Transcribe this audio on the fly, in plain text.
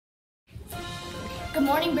Good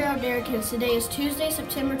morning, Barrow Derrickans. Today is Tuesday,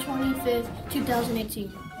 September 25th,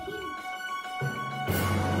 2018.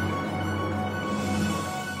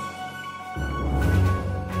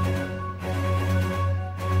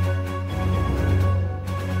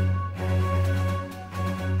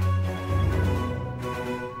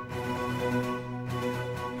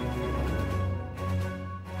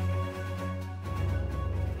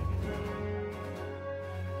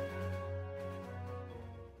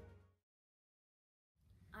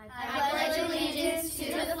 I pledge allegiance to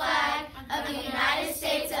the flag of the United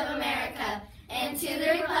States of America and to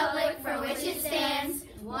the republic for which it stands,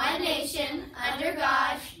 one nation, under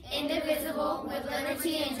God, indivisible, with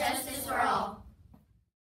liberty and justice for all.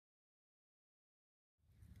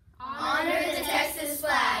 Honor the Texas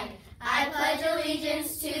flag. I pledge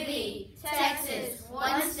allegiance to thee, Texas,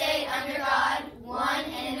 one state under God, one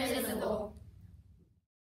and indivisible.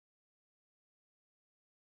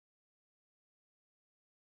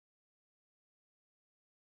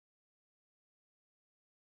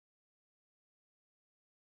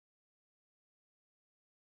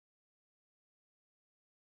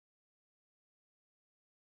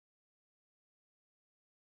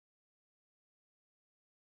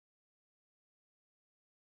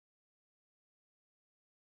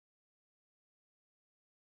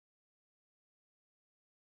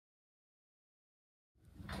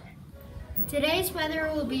 Today's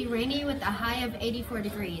weather will be rainy with a high of 84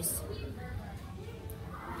 degrees.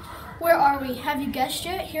 Where are we? Have you guessed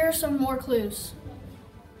yet? Here are some more clues.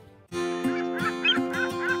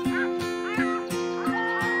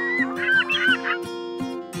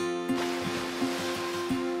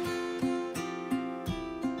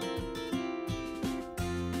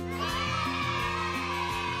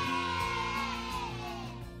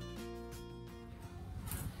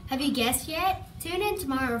 Have you guessed yet? Tune in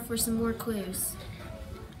tomorrow for some more clues.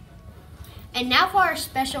 And now for our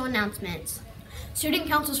special announcements. Student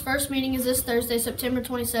Council's first meeting is this Thursday, September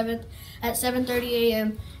 27th at 7:30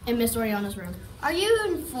 a.m. in Miss Oriana's room. Are you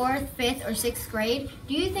in 4th, 5th, or 6th grade?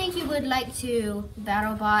 Do you think you would like to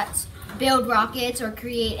battle bots, build rockets, or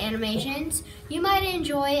create animations? You might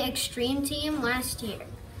enjoy Extreme Team last year.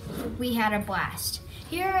 We had a blast.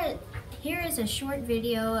 Here is a short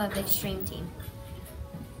video of Extreme Team.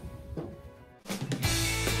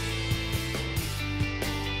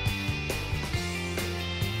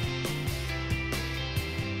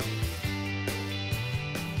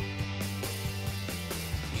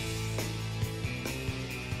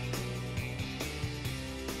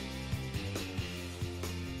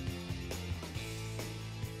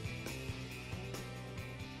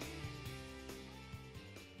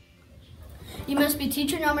 You must be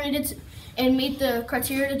teacher nominated and meet the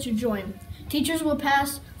criteria to join. Teachers will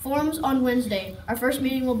pass forms on Wednesday. Our first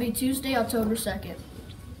meeting will be Tuesday, October 2nd.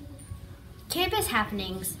 Campus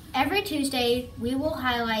happenings. Every Tuesday, we will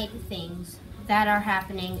highlight things that are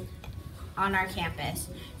happening on our campus.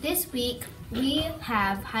 This week, we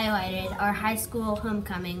have highlighted our high school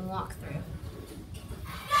homecoming walkthrough.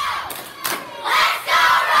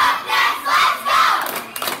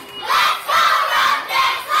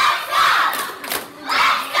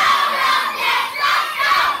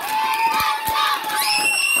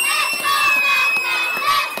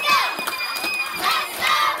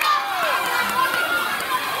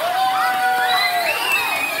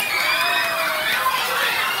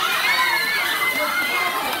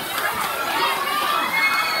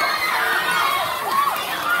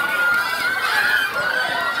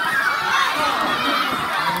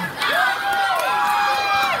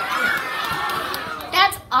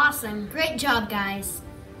 Awesome. Great job, guys.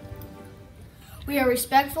 We are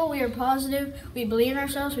respectful, we are positive, we believe in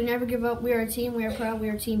ourselves, we never give up, we are a team, we are proud, we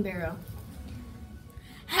are Team Barrow.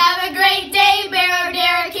 Have a great day, Barrow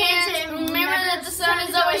Derrickans, and remember that the sun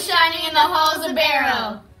is always shining in the halls of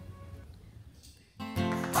Barrow.